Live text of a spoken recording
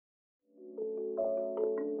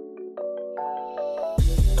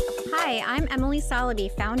Hi, I'm Emily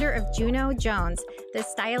Solaby, founder of Juno Jones, the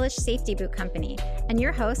stylish safety boot company, and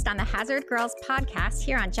your host on the Hazard Girls podcast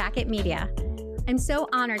here on Jacket Media. I'm so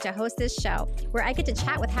honored to host this show where I get to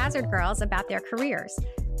chat with Hazard Girls about their careers.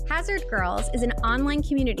 Hazard Girls is an online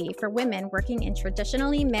community for women working in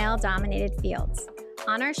traditionally male-dominated fields.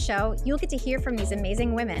 On our show, you'll get to hear from these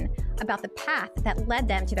amazing women about the path that led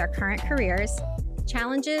them to their current careers,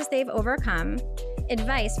 challenges they've overcome,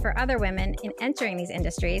 advice for other women in entering these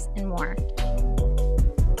industries, and more.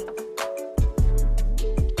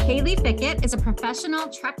 Haleigh Fickett is a professional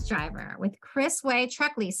truck driver with Chris Way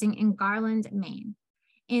Truck Leasing in Garland, Maine.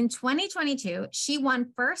 In 2022, she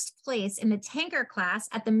won first place in the tanker class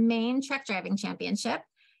at the Maine Truck Driving Championship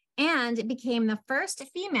and became the first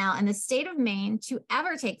female in the state of Maine to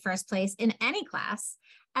ever take first place in any class,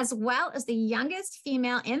 as well as the youngest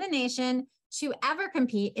female in the nation to ever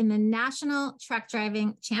compete in the National Truck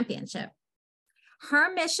Driving Championship.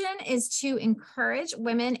 Her mission is to encourage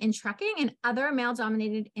women in trucking and other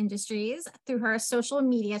male-dominated industries through her social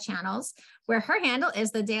media channels, where her handle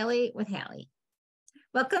is The Daily with Haleigh.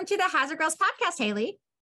 Welcome to the Hazard Girls podcast, Haleigh.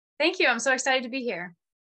 Thank you. I'm so excited to be here.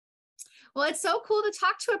 Well, it's so cool to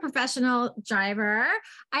talk to a professional driver.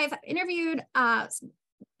 I've interviewed a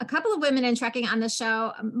couple of women in trucking on the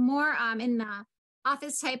show, more in the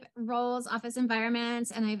office type roles, office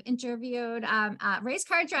environments. And I've interviewed a race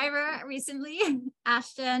car driver recently,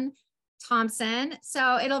 Ashton Thompson.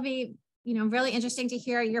 So it'll be, really interesting to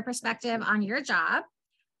hear your perspective on your job.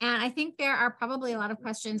 And I think there are probably a lot of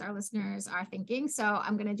questions our listeners are thinking. So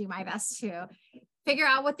I'm going to do my best to figure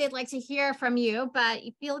out what they'd like to hear from you, but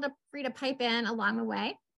you feel free to pipe in along the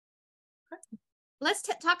way. Let's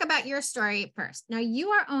talk about your story first. Now, you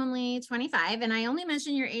are only 25, and I only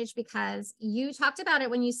mention your age because you talked about it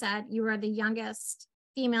when you said you were the youngest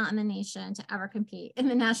female in the nation to ever compete in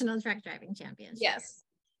the National Truck Driving Championship. Yes.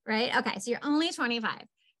 Right? Okay, so you're only 25.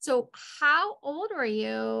 So how old were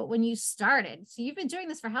you when you started? So you've been doing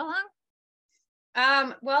this for how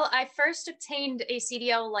long? Well, I first obtained a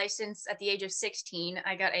CDL license at the age of 16.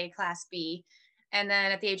 I got a Class B. And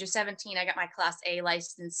then at the age of 17, I got my Class A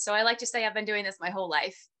license. So I like to say I've been doing this my whole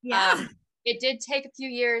life. Yeah. It did take a few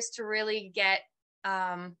years to really get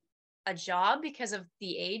a job because of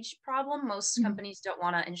the age problem. Most companies don't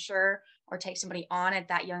want to insure or take somebody on at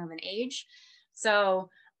that young of an age. So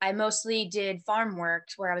I mostly did farm work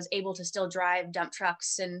where I was able to still drive dump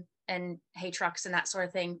trucks and hay trucks and that sort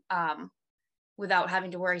of thing without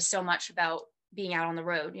having to worry so much about being out on the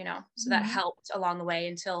road, So that helped along the way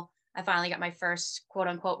until I finally got my first quote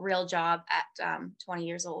unquote real job at 20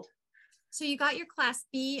 years old. So you got your Class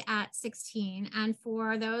B at 16. And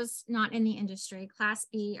for those not in the industry, Class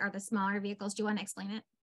B are the smaller vehicles. Do you want to explain it?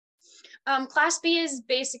 Class B is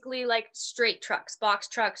basically like straight trucks, box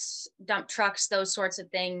trucks, dump trucks, those sorts of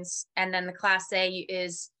things. And then the Class A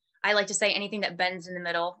is, I like to say, anything that bends in the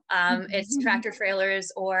middle. It's tractor trailers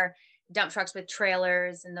or dump trucks with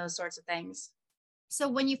trailers and those sorts of things. So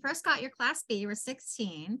when you first got your Class B, you were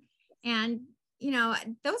 16. And,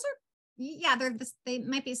 those are, they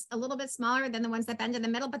might be a little bit smaller than the ones that bend in the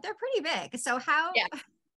middle, but they're pretty big. So how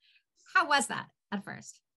was that at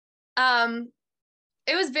first?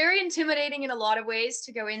 It was very intimidating in a lot of ways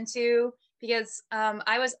to go into because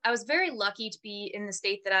I was very lucky to be in the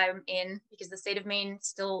state that I'm in because the state of Maine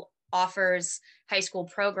still offers high school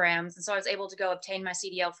programs. And so I was able to go obtain my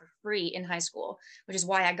CDL for free in high school, which is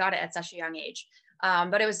why I got it at such a young age.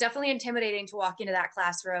 But it was definitely intimidating to walk into that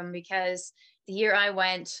classroom because the year I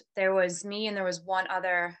went, there was me and there was one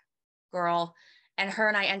other girl, and her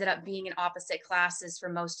and I ended up being in opposite classes for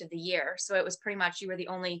most of the year. So it was pretty much you were the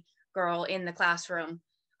only girl in the classroom.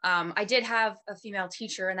 I did have a female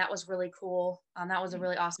teacher, and that was really cool. That was a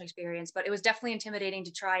really awesome experience, but it was definitely intimidating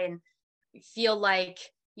to try and feel like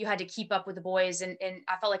you had to keep up with the boys. And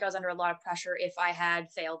I felt like I was under a lot of pressure if I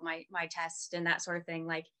had failed my test and that sort of thing.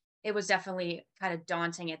 Like, it was definitely kind of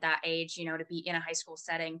daunting at that age, to be in a high school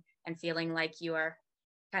setting and feeling like you are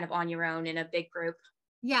kind of on your own in a big group.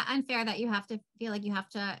 Yeah, unfair that you have to feel like you have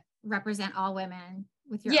to represent all women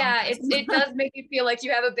with your it does make you feel like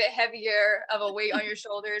you have a bit heavier of a weight on your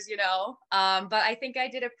shoulders, But I think I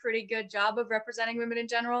did a pretty good job of representing women in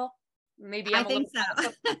general. Maybe I think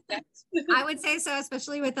so. I would say so,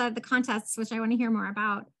 especially with the contests, which I want to hear more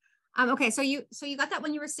about. Okay, so you got that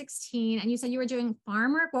when you were 16, and you said you were doing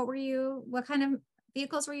farm work. What kind of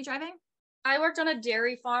vehicles were you driving? I worked on a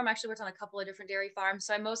dairy farm. Actually worked on a couple of different dairy farms.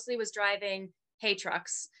 So I mostly was driving hay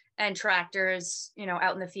trucks and tractors,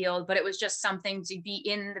 out in the field, but it was just something to be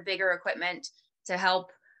in the bigger equipment to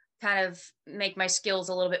help kind of make my skills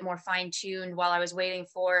a little bit more fine-tuned while I was waiting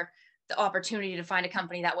for the opportunity to find a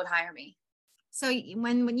company that would hire me. So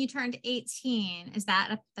when you turned 18, is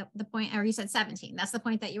that the point, or you said 17? That's the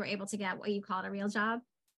point that you were able to get what you called a real job?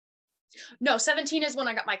 No, 17 is when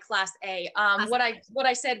I got my class A. What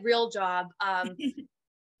I said real job,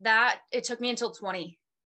 that it took me until 20.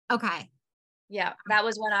 Okay. Yeah, that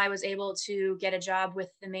was when I was able to get a job with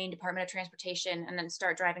the Maine Department of Transportation and then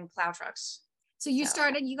start driving plow trucks. So you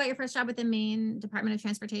got your first job with the Maine Department of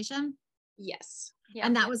Transportation? Yes. Yeah.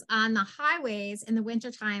 And that was on the highways in the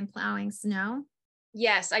wintertime plowing snow?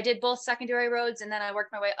 Yes, I did both secondary roads and then I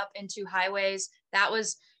worked my way up into highways. That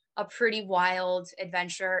was a pretty wild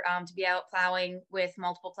adventure, to be out plowing with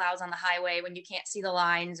multiple plows on the highway when you can't see the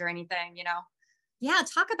lines or anything, you know? Yeah,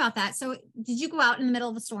 talk about that. So did you go out in the middle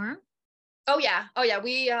of a storm? Oh yeah. Oh yeah.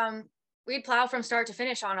 We'd plow from start to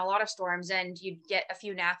finish on a lot of storms and you'd get a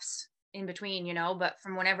few naps in between, you know, but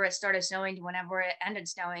from whenever it started snowing to whenever it ended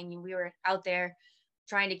snowing, we were out there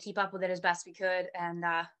trying to keep up with it as best we could. And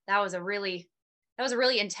that was a really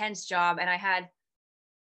intense job. And I had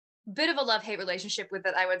a bit of a love-hate relationship with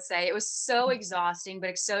it, I would say. It was so exhausting, but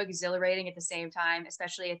it's so exhilarating at the same time,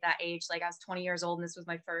 especially at that age. Like I was 20 years old and this was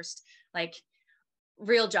my first like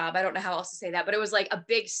real job. I don't know how else to say that, but it was like a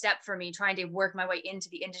big step for me trying to work my way into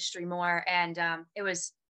the industry more. And it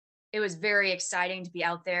was very exciting to be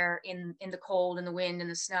out there in the cold and the wind and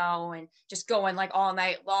the snow and just going like all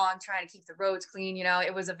night long, trying to keep the roads clean. You know,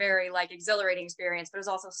 it was a very like exhilarating experience, but it was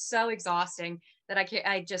also so exhausting that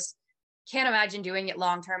I just can't imagine doing it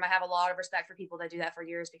long-term. I have a lot of respect for people that do that for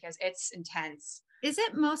years because it's intense. Is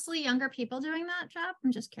it mostly younger people doing that job?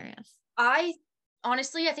 I'm just curious.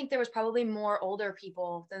 Honestly, I think there was probably more older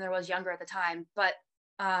people than there was younger at the time, but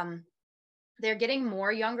they're getting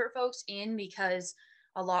more younger folks in because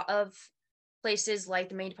a lot of places like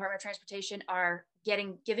the Maine Department of Transportation are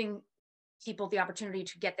giving people the opportunity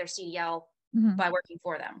to get their CDL by working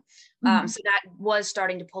for them. So that was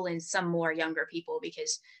starting to pull in some more younger people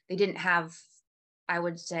because they didn't have, I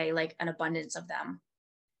would say, like an abundance of them.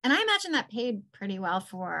 And I imagine that paid pretty well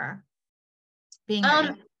for being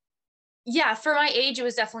yeah, for my age, it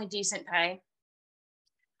was definitely decent pay.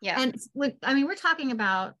 Yeah. And I mean, we're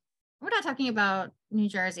not talking about New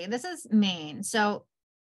Jersey. This is Maine. So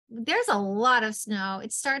there's a lot of snow.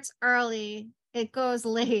 It starts early, it goes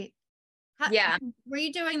late. Yeah. Were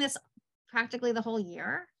you doing this practically the whole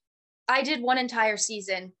year? I did one entire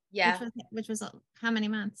season. Yeah. Which was how many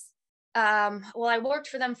months? Well, I worked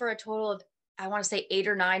for them for a total of, I want to say 8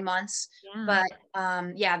 or 9 months, but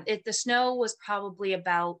the snow was probably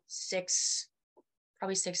about 6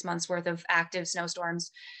 months worth of active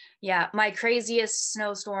snowstorms. Yeah. My craziest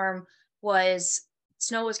snowstorm was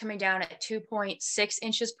snow was coming down at 2.6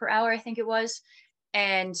 inches per hour, I think it was.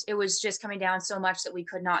 And it was just coming down so much that we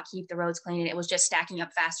could not keep the roads clean. And it was just stacking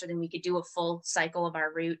up faster than we could do a full cycle of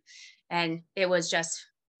our route. And it was just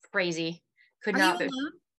crazy. Are you alone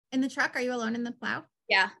in the truck? Are you alone in the plow?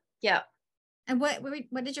 Yeah. Yeah. And what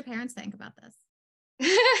did your parents think about this?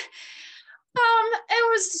 It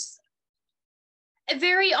was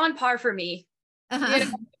very on par for me. You know,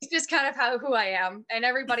 it's just kind of who I am. And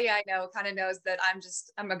everybody I know kind of knows that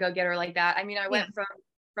I'm a go-getter like that. I mean, I went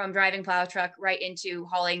from driving plow truck right into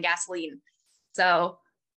hauling gasoline. So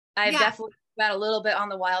I've definitely been a little bit on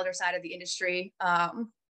the wilder side of the industry.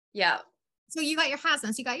 Yeah. So you got your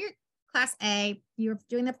hazmat. So you got your class A, you were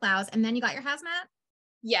doing the plows, and then you got your hazmat?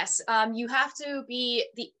 Yes. You have to be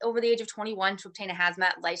over the age of 21 to obtain a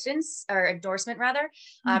hazmat license or endorsement rather.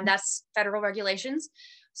 That's federal regulations.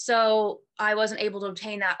 So I wasn't able to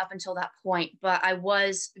obtain that up until that point, but I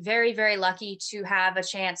was very, very lucky to have a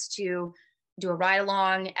chance to do a ride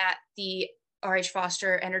along at the RH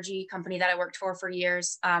Foster Energy company that I worked for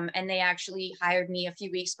years. And they actually hired me a few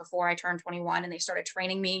weeks before I turned 21 and they started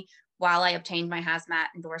training me while I obtained my hazmat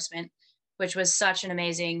endorsement, which was such an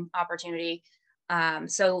amazing opportunity.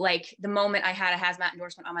 So like the moment I had a hazmat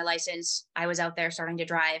endorsement on my license, I was out there starting to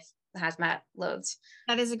drive the hazmat loads.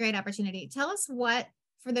 That is a great opportunity. Tell us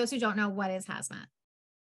for those who don't know, what is hazmat?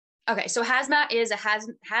 Okay, so hazmat is a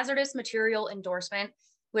hazardous material endorsement,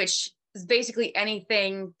 which is basically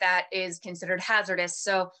anything that is considered hazardous.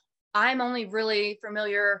 So I'm only really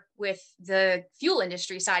familiar with the fuel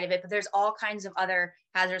industry side of it, but there's all kinds of other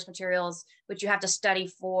hazardous materials which you have to study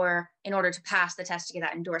for in order to pass the test to get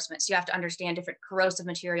that endorsement. So you have to understand different corrosive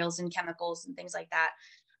materials and chemicals and things like that.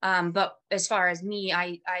 But as far as me,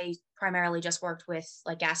 I primarily just worked with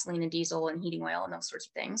like gasoline and diesel and heating oil and those sorts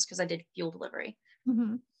of things because I did fuel delivery.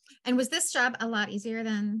 And was this job a lot easier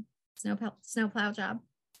than snowplow job?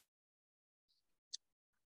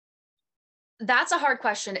 That's a hard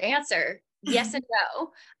question to answer. Yes and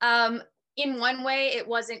no. In one way, it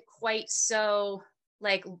wasn't quite so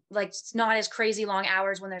it's not as crazy long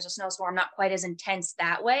hours when there's a snowstorm, not quite as intense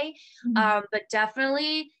that way. But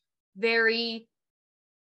definitely very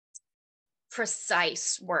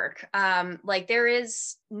precise work. Like there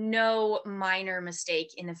is no minor mistake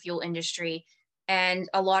in the fuel industry, and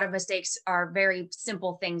a lot of mistakes are very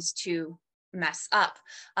simple things to mess up.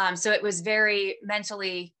 So it was very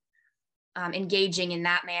mentally engaging in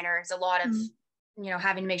that manner. It's a lot of,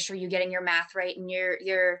 having to make sure you're getting your math right, and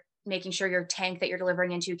you're making sure your tank that you're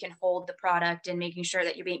delivering into can hold the product, and making sure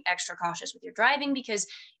that you're being extra cautious with your driving, because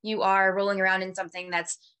you are rolling around in something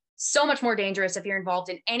that's so much more dangerous if you're involved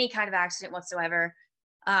in any kind of accident whatsoever.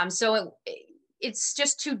 So it's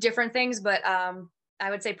just two different things, but I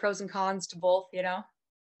would say pros and cons to both,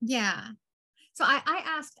 Yeah. So I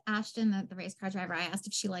asked Ashton, the race car driver, I asked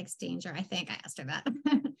if she likes danger. I think I asked her that.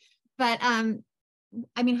 But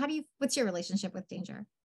I mean, what's your relationship with danger?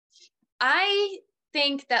 I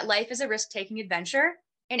think that life is a risk-taking adventure,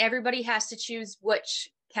 and everybody has to choose which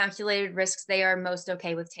calculated risks they are most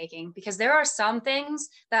okay with taking, because there are some things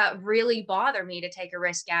that really bother me to take a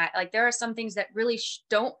risk at. Like there are some things that really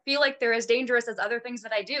don't feel like they're as dangerous as other things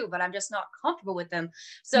that I do, but I'm just not comfortable with them.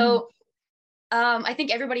 So I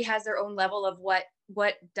think everybody has their own level of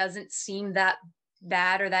what doesn't seem that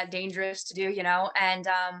bad or that dangerous to do, and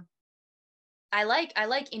I like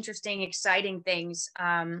interesting, exciting things.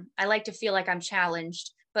 I like to feel like I'm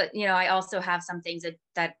challenged, but I also have some things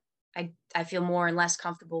that I feel more and less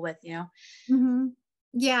comfortable with,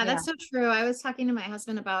 Yeah, that's so true. I was talking to my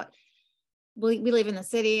husband about, we live in the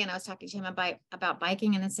city, and I was talking to him about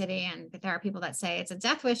biking in the city. And there are people that say it's a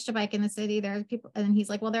death wish to bike in the city. There are people, and he's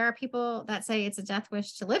like, well, there are people that say it's a death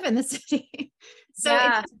wish to live in the city. So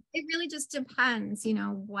it really just depends,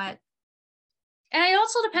 what. And it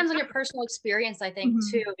also depends on your personal experience, I think,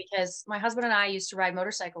 too, because my husband and I used to ride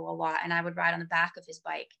motorcycle a lot, and I would ride on the back of his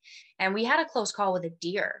bike. And we had a close call with a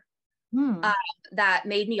deer that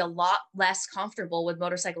made me a lot less comfortable with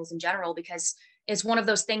motorcycles in general, because it's one of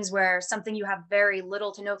those things where something you have very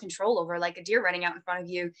little to no control over, like a deer running out in front of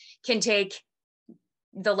you, can take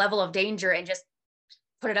the level of danger and just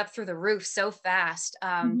put it up through the roof so fast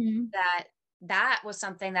that was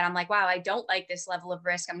something that I'm like, wow, I don't like this level of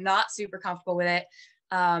risk. I'm not super comfortable with it.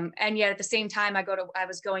 And yet at the same time, I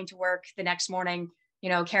was going to work the next morning,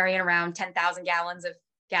 carrying around 10,000 gallons of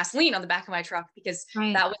gasoline on the back of my truck, because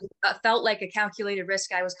that felt like a calculated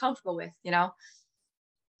risk I was comfortable with,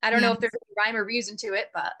 I don't know if there's a rhyme or reason to it,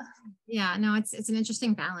 but yeah, no, it's an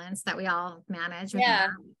interesting balance that we all manage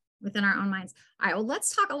within our own minds. All right, well,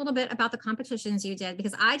 let's talk a little bit about the competitions you did,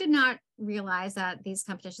 because I did not realize that these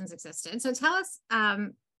competitions existed. So tell us,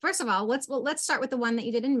 first of all, let's start with the one that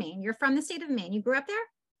you did in Maine. You're from the state of Maine. You grew up there?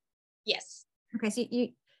 Yes. Okay, so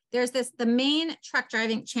there's the Maine Truck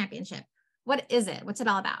Driving Championship. What is it? What's it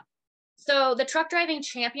all about? So the Truck Driving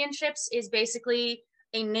Championships is basically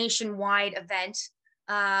a nationwide event,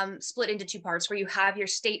 split into two parts, where you have your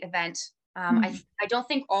state event. I don't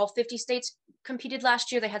think all 50 states competed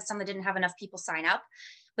last year. They had some that didn't have enough people sign up,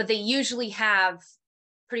 but they usually have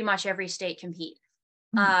pretty much every state compete.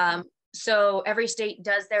 So every state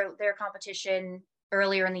does their competition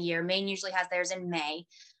earlier in the year. Maine usually has theirs in May.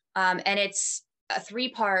 And it's a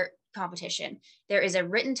 3-part competition. There is a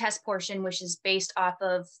written test portion, which is based off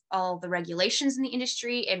of all the regulations in the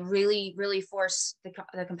industry, and really, really force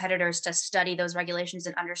the competitors to study those regulations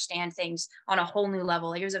and understand things on a whole new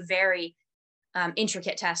level. It was a very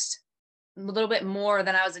intricate test, a little bit more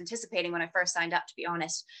than I was anticipating when I first signed up, to be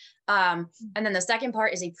honest. And then the second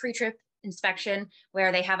part is a pre-trip inspection,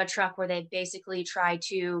 where they have a truck where they basically try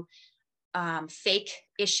to fake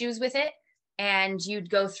issues with it. And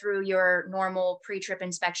you'd go through your normal pre-trip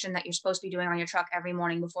inspection that you're supposed to be doing on your truck every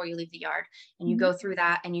morning before you leave the yard. And you go through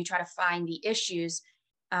that and you try to find the issues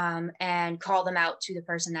and call them out to the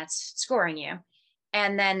person that's scoring you.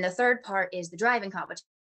 And then the third part is the driving competition,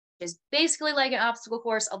 which is basically like an obstacle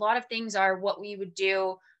course. A lot of things are what we would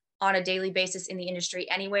do on a daily basis in the industry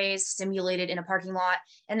anyways, simulated in a parking lot.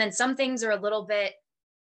 And then some things are a little bit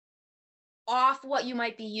off what you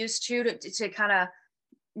might be used to kind of,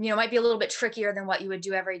 might be a little bit trickier than what you would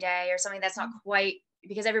do every day, or something that's not quite,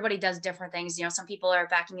 because everybody does different things. Some people are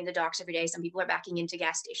backing into docks every day. Some people are backing into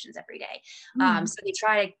gas stations every day. So they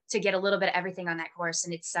try to get a little bit of everything on that course.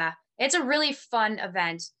 And it's a really fun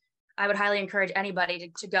event. I would highly encourage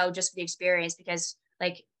anybody to go just for the experience, because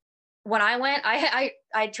like when I went,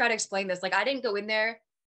 I try to explain this. Like I didn't go in there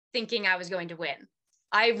thinking I was going to win.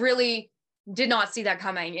 I really did not see that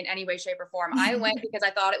coming in any way, shape, or form. I went because I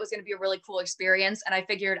thought it was going to be a really cool experience. And I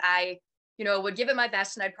figured I, would give it my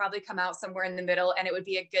best, and I'd probably come out somewhere in the middle, and it would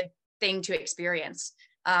be a good thing to experience.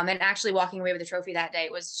 And actually walking away with the trophy that day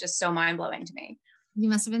was just so mind blowing to me. You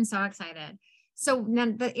must have been so excited. So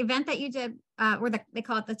then the event that you did, they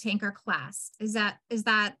call it the tanker class. Is that,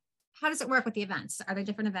 how does it work with the events? Are there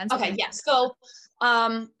different events? Okay, yes. So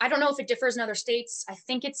I don't know if it differs in other states. I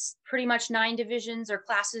think it's pretty much 9 divisions or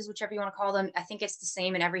classes, whichever you want to call them. I think it's the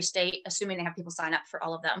same in every state, assuming they have people sign up for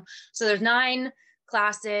all of them. So there's 9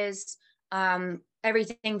 classes,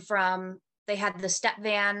 everything from, they had the step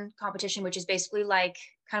van competition, which is basically like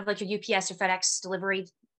kind of like your UPS or FedEx delivery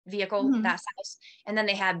vehicle, that size. And then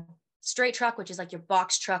they had straight truck, which is like your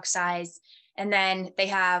box truck size. And then they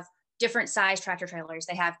have different size tractor trailers.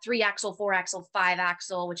 They have 3-axle, 4-axle,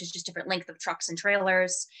 5-axle, which is just different length of trucks and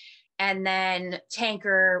trailers. And then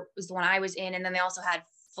tanker was the one I was in. And then they also had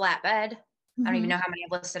flatbed. I don't even know how many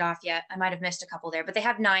I've listed off yet. I might've missed a couple there, but they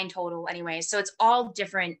have 9 total anyways. So it's all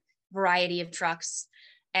different variety of trucks.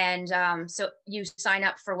 And so you sign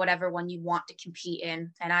up for whatever one you want to compete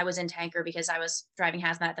in. And I was in tanker because I was driving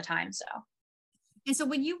hazmat at the time. So. And so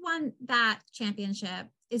when you won that championship,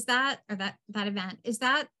 is that, or that event, is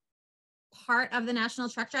that part of the National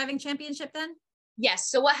Truck Driving Championship then? Yes.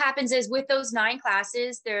 So what happens is with those 9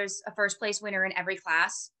 classes, there's a first place winner in every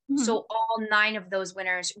class. So all 9 of those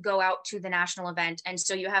winners go out to the national event. And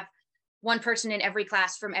so you have one person in every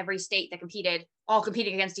class from every state that competed, all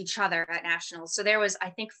competing against each other at nationals. So there was, I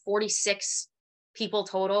think, 46 people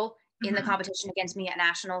total in the competition against me at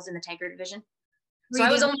nationals in the tanker division. So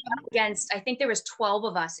I was only up against, I think there was 12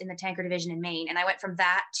 of us in the tanker division in Maine. And I went from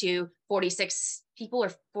that to 46 people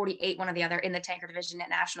or 48, one or the other, in the tanker division at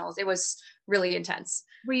nationals. It was really intense.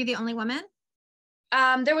 Were you the only woman?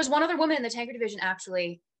 There was one other woman in the tanker division,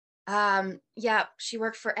 actually. Yeah, she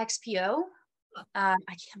worked for XPO. I'm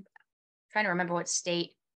trying to remember what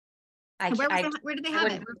state. Where did they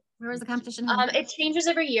have it? Where was the competition held? It changes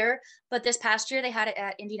every year, but this past year they had it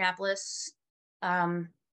at Indianapolis,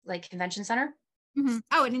 like convention center.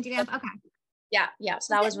 Oh, in Indianapolis. Okay. Yeah.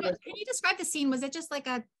 So that was really cool. Can you describe the scene? Was it just like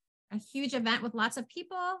a huge event with lots of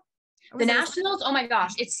people? The nationals, oh my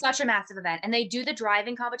gosh, it's such a massive event. And they do the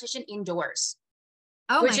driving competition indoors.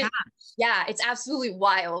 Oh my gosh. Yeah, it's absolutely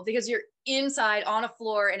wild because you're inside on a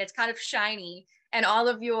floor and it's kind of shiny and all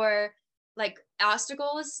of your like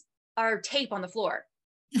obstacles are tape on the floor.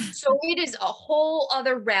 So it is a whole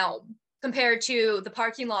other realm compared to the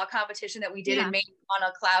parking lot competition that we did in Maine on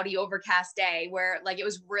a cloudy, overcast day where like it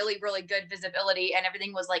was really, really good visibility and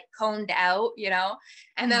everything was like coned out, you know?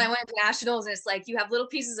 And then I went to nationals and it's like you have little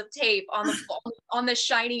pieces of tape on the on the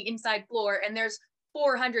shiny inside floor and there's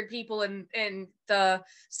 400 people in the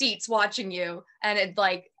seats watching you and it's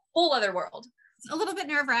like whole other world. It's a little bit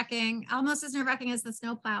nerve-wracking, almost as nerve-wracking as the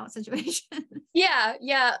snowplow situation.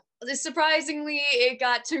 Yeah. Surprisingly, it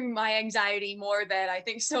got to my anxiety more than I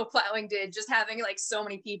think snowplowing did, just having like so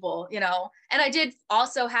many people, you know. And I did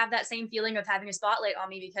also have that same feeling of having a spotlight on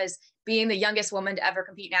me because being the youngest woman to ever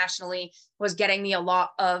compete nationally was getting me a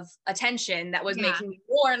lot of attention that was making me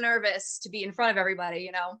more nervous to be in front of everybody,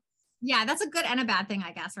 you know. Yeah, that's a good and a bad thing,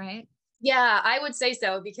 I guess, right? Yeah, I would say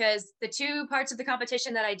so because the 2 parts of the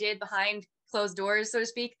competition that I did behind closed doors, so to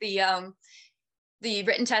speak, the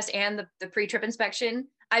written test and the pre-trip inspection,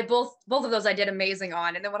 both of those I did amazing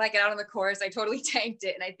on. And then when I get out on the course, I totally tanked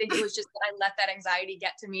it. And I think it was just that I let that anxiety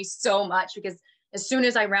get to me so much because as soon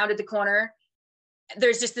as I rounded the corner,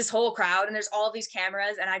 there's just this whole crowd and there's all of these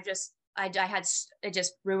cameras and it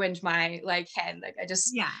just ruined my like head. Like I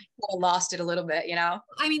just lost it a little bit, you know?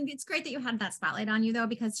 I mean, it's great that you had that spotlight on you though,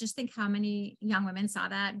 because just think how many young women saw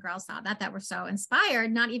that and girls saw that were so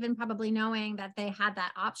inspired, not even probably knowing that they had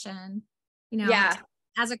that option, you know,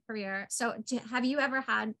 as a career. So have you ever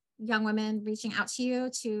had young women reaching out to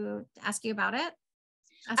you to ask you about it?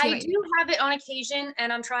 I do have it on occasion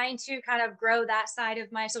and I'm trying to kind of grow that side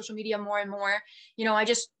of my social media more and more. You know, I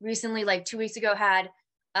just recently, like 2 weeks ago, had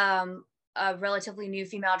a relatively new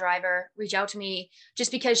female driver reach out to me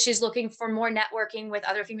just because she's looking for more networking with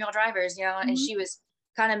other female drivers, you know, and she was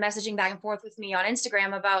kind of messaging back and forth with me on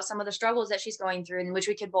Instagram about some of the struggles that she's going through and which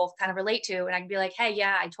we could both kind of relate to. And I could be like, hey,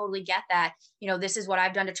 yeah, I totally get that. You know, this is what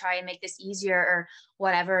I've done to try and make this easier or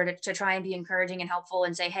whatever, to try and be encouraging and helpful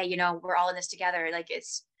and say, hey, you know, we're all in this together. Like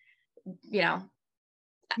it's, you know,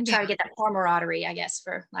 try to get that camaraderie, I guess,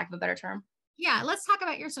 for lack of a better term. Yeah. Let's talk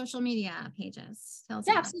about your social media pages. Yeah,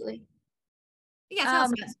 absolutely. Yeah. Tell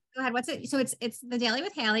us. Go ahead. What's it? So it's The Daily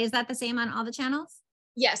with Haleigh. Is that the same on all the channels?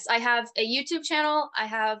 Yes, I have a YouTube channel, I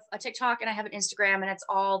have a TikTok, and I have an Instagram, and it's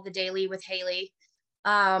all The Daily with Haleigh.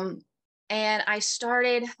 And I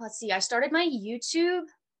started my YouTube,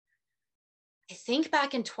 I think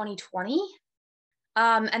back in 2020.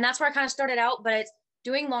 And that's where I kind of started out, but it's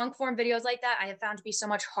doing long form videos like that I have found to be so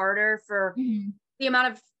much harder for the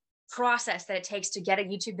amount of process that it takes to get a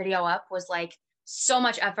YouTube video up was like so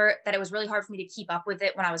much effort that it was really hard for me to keep up with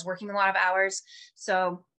it when I was working a lot of hours.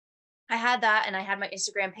 So I had that, and I had my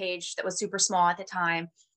Instagram page that was super small at the time.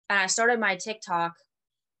 And I started my TikTok.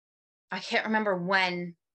 I can't remember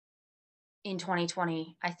when in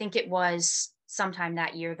 2020. I think it was sometime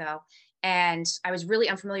that year though. And I was really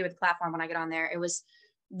unfamiliar with the platform when I got on there. It was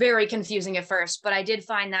very confusing at first, but I did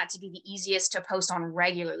find that to be the easiest to post on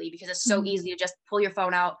regularly because it's so easy to just pull your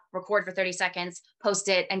phone out, record for 30 seconds, post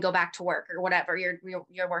it, and go back to work or whatever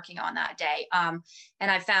you're working on that day. And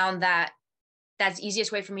I found that that's the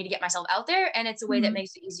easiest way for me to get myself out there. And it's a way that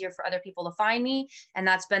makes it easier for other people to find me. And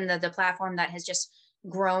that's been the platform that has just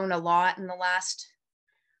grown a lot in the last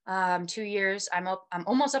 2 years. I'm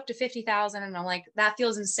almost up to 50,000. And I'm like, that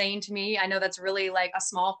feels insane to me. I know that's really like a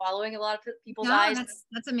small following in a lot of people's eyes.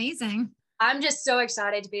 That's amazing. I'm just so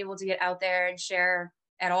excited to be able to get out there and share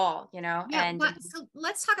at all, you know? Yeah, and so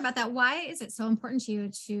let's talk about that. Why is it so important to you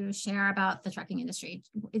to share about the trucking industry?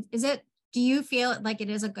 Do you feel like it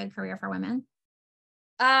is a good career for women?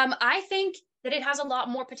 I think that it has a lot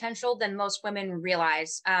more potential than most women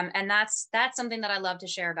realize. And that's something that I love to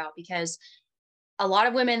share about, because a lot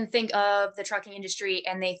of women think of the trucking industry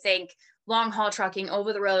and they think long haul trucking,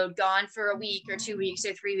 over the road, gone for a week or 2 weeks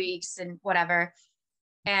or 3 weeks and whatever.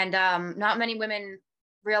 And not many women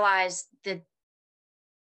realize that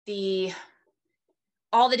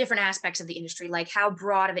all the different aspects of the industry, like how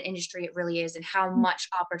broad of an industry it really is and how much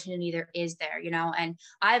opportunity there is there, you know. And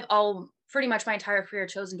I've pretty much my entire career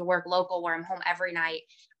chosen to work local, where I'm home every night.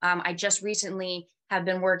 I just recently have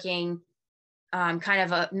been working kind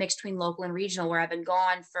of a mix between local and regional, where I've been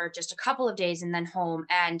gone for just a couple of days and then home.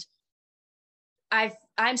 And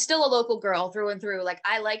I'm still a local girl through and through. Like,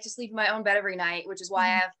 I like to sleep in my own bed every night, which is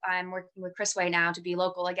why I'm working with Chris Way now to be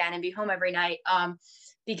local again and be home every night,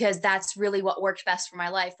 because that's really what worked best for my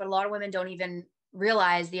life. But a lot of women don't even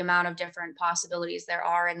realize the amount of different possibilities there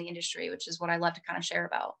are in the industry, which is what I love to kind of share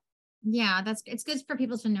about. Yeah, it's good for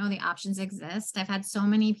people to know the options exist. I've had so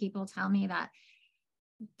many people tell me that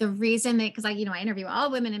the reason because I interview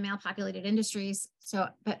all women in male populated industries.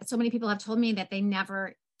 But so many people have told me that they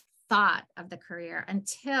never thought of the career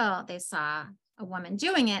until they saw a woman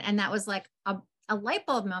doing it. And that was like a light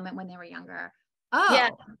bulb moment when they were younger. Oh, yeah.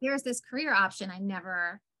 Here's this career option. I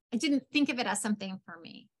didn't think of it as something for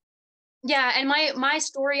me. Yeah. And my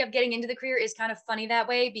story of getting into the career is kind of funny that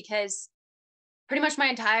way, because pretty much my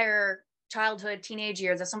entire childhood, teenage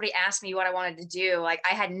years, if somebody asked me what I wanted to do, like,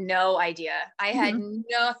 I had no idea. I had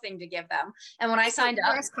nothing to give them. And when I signed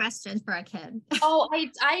up, first question for a kid.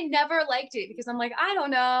 I never liked it, because I'm like, I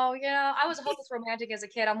don't know, I was a hopeless romantic as a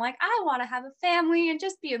kid. I'm like, I want to have a family and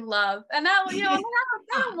just be in love. And that, I'm like,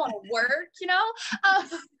 I don't want to work,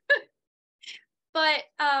 but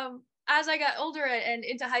as I got older and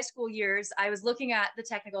into high school years, I was looking at the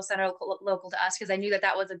technical center local to us, because I knew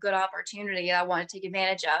that was a good opportunity that I wanted to take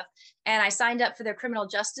advantage of. And I signed up for their criminal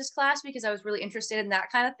justice class because I was really interested in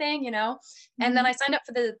that kind of thing, And then I signed up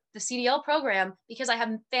for the CDL program because I have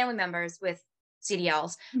family members with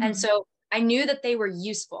CDLs. And so I knew that they were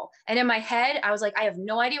useful. And in my head, I was like, I have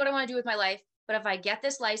no idea what I want to do with my life. But if I get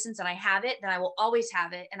this license and I have it, then I will always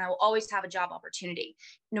have it. And I will always have a job opportunity,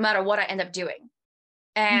 no matter what I end up doing.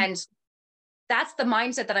 And that's the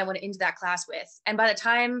mindset that I went into that class with. And by the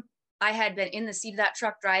time I had been in the seat of that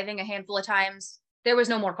truck driving a handful of times, there was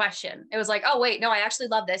no more question. It was like, oh, wait, no, I actually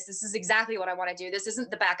love this. This is exactly what I want to do. This isn't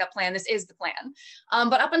the backup plan. This is the plan.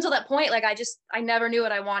 But up until that point, like, I never knew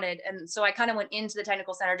what I wanted. And so I kind of went into the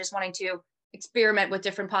technical center just wanting to experiment with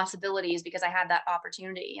different possibilities because I had that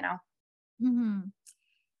opportunity,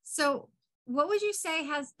 So what would you say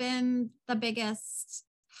has been the biggest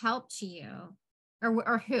help to you?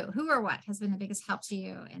 Or who or what has been the biggest help to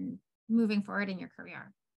you in moving forward in your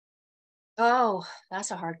career? Oh,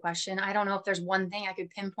 that's a hard question. I don't know if there's one thing I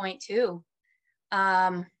could pinpoint to.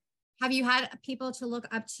 Have you had people to look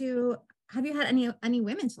up to? Have you had any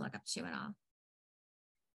women to look up to at all?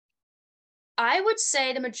 I would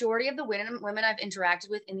say the majority of the women I've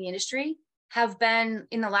interacted with in the industry have been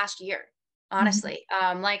in the last year, honestly.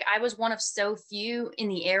 Like, I was one of so few in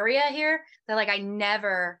the area here that, like, I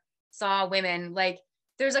never saw women. Like,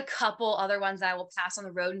 there's a couple other ones that I will pass on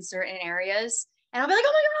the road in certain areas, and I'll be like,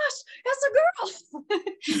 oh my gosh, that's a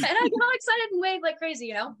girl. And I get all excited and wave like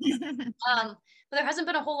crazy, but there hasn't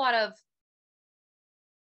been a whole lot of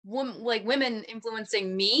women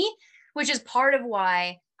influencing me, which is part of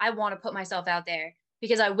why I want to put myself out there,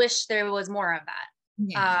 because I wish there was more of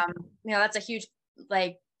that. That's a huge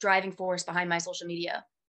driving force behind my social media.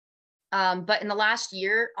 But in the last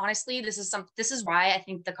year, honestly, this is why I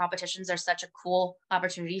think the competitions are such a cool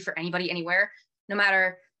opportunity for anybody, anywhere. No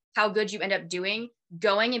matter how good you end up doing,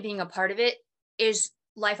 going and being a part of it is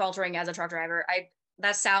life altering as a truck driver.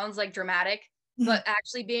 That sounds like dramatic, but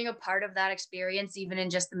actually being a part of that experience, even in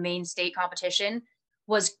just the main state competition,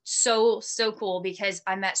 was so cool, because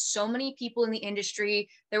I met so many people in the industry.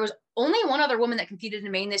 There was only one other woman that competed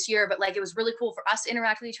in Maine this year, but like, it was really cool for us to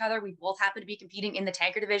interact with each other. We both happened to be competing in the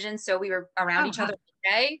tanker division, so we were around each other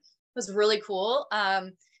every day. It was really cool.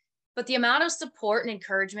 But the amount of support and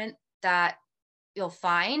encouragement that you'll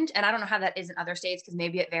find, and I don't know how that is in other states, because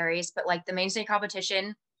maybe it varies, but like the main state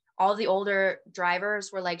competition, all the older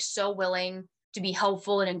drivers were like so willing to be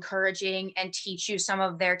helpful and encouraging and teach you some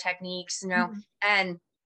of their techniques, and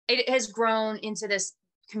it has grown into this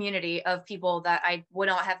community of people that I would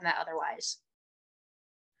not have met otherwise.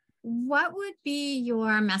 What would be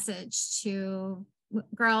your message to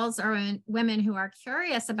girls or women who are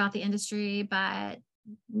curious about the industry, but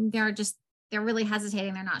they're really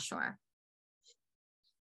hesitating, they're not sure?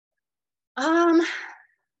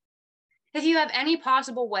 If you have any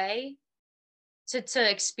possible way to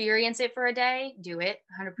experience it for a day, do it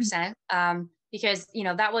 100%. Because,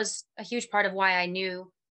 that was a huge part of why I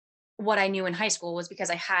knew what I knew in high school, was because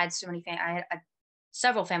I had so many, I had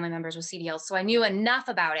several family members with CDLs. So I knew enough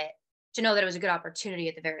about it to know that it was a good opportunity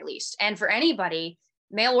at the very least. And for anybody,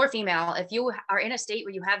 male or female, if you are in a state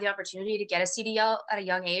where you have the opportunity to get a CDL at a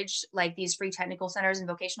young age, like these free technical centers and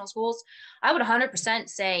vocational schools, I would 100%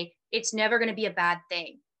 say it's never going to be a bad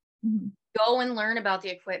thing. Go and learn about the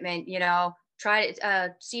equipment, try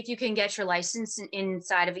to see if you can get your license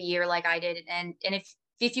inside of a year like I did. And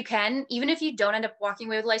if you can, even if you don't end up walking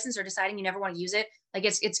away with a license or deciding you never want to use it, like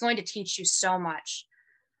it's going to teach you so much.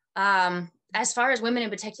 As far as women in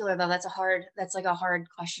particular, though, that's a hard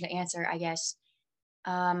question to answer, I guess.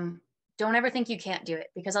 Don't ever think you can't do it,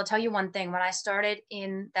 because I'll tell you one thing. When I started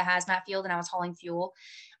in the hazmat field and I was hauling fuel,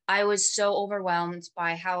 I was so overwhelmed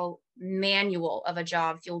by how manual of a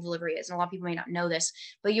job fuel delivery is. And a lot of people may not know this,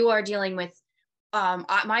 but you are dealing with,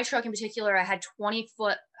 my truck in particular, I had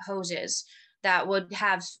 20-foot hoses that would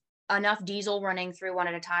have enough diesel running through one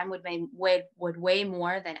at a time, would weigh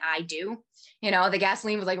more than I do. The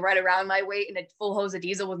gasoline was like right around my weight, and a full hose of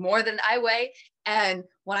diesel was more than I weigh. And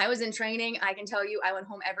when I was in training, I can tell you, I went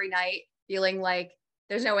home every night feeling like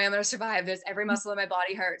there's no way I'm going to survive this. Every muscle in my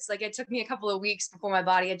body hurts. Like, it took me a couple of weeks before my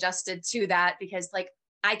body adjusted to that, because like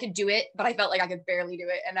I could do it, but I felt like I could barely do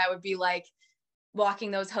it. And I would be like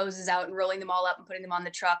walking those hoses out and rolling them all up and putting them on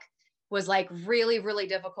the truck was like really, really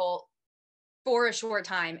difficult for a short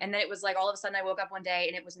time. And then it was like, all of a sudden I woke up one day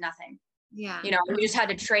and it was nothing. Yeah. You just had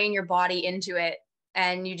to train your body into it,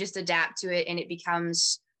 and you just adapt to it, and it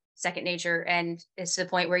becomes second nature. And it's to the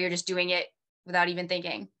point where you're just doing it without even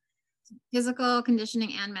thinking. Physical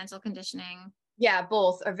conditioning and mental conditioning. Yeah,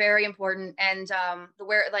 both are very important. And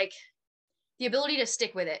the ability to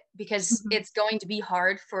stick with it, because it's going to be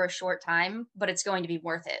hard for a short time, but it's going to be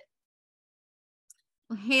worth it.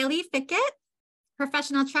 Well, Haleigh Fickett,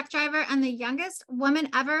 professional truck driver and the youngest woman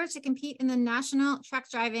ever to compete in the National Truck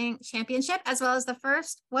Driving Championship, as well as the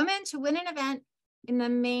first woman to win an event in the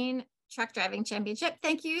Maine Truck Driving Championship.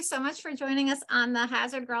 Thank you so much for joining us on the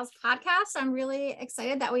Hazard Girls podcast. I'm really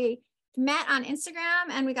excited that we met on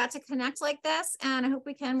Instagram and we got to connect like this, and I hope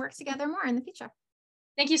we can work together more in the future.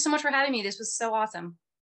 Thank you so much for having me. This was so awesome.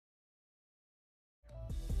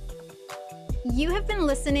 You have been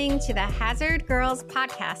listening to the Hazard Girls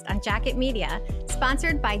podcast on Jacket Media,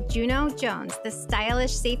 sponsored by Juno Jones, the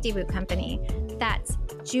stylish safety boot company. That's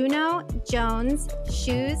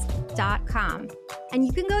JunoJonesShoes.com. And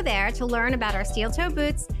you can go there to learn about our steel toe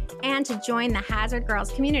boots and to join the Hazard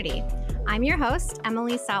Girls community. I'm your host,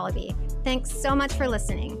 Emily Solaby. Thanks so much for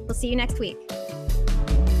listening. We'll see you next week.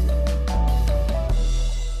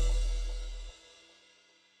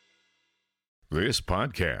 This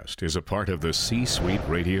podcast is a part of the C-Suite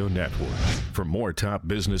Radio Network. For more top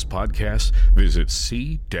business podcasts, visit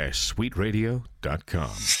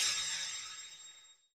c-suiteradio.com.